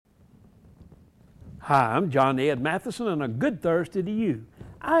Hi, I'm John Ed Matheson, and a good Thursday to you.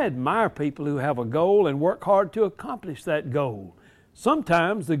 I admire people who have a goal and work hard to accomplish that goal.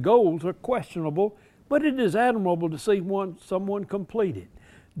 Sometimes the goals are questionable, but it is admirable to see someone complete it.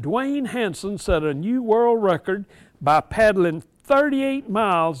 Dwayne Hansen set a new world record by paddling 38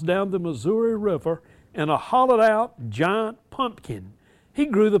 miles down the Missouri River in a hollowed-out giant pumpkin. He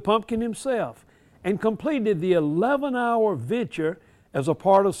grew the pumpkin himself and completed the 11-hour venture as a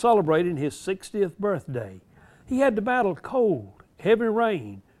part of celebrating his 60th birthday. He had to battle cold, heavy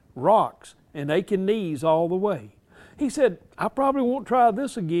rain, rocks, and aching knees all the way. He said, "I probably won't try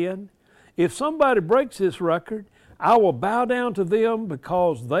this again. If somebody breaks this record, I will bow down to them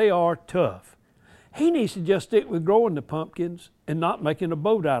because they are tough." He needs to just stick with growing the pumpkins and not making a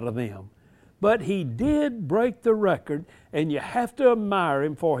boat out of them. But he did break the record, and you have to admire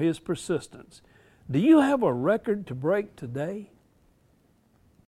him for his persistence. Do you have a record to break today?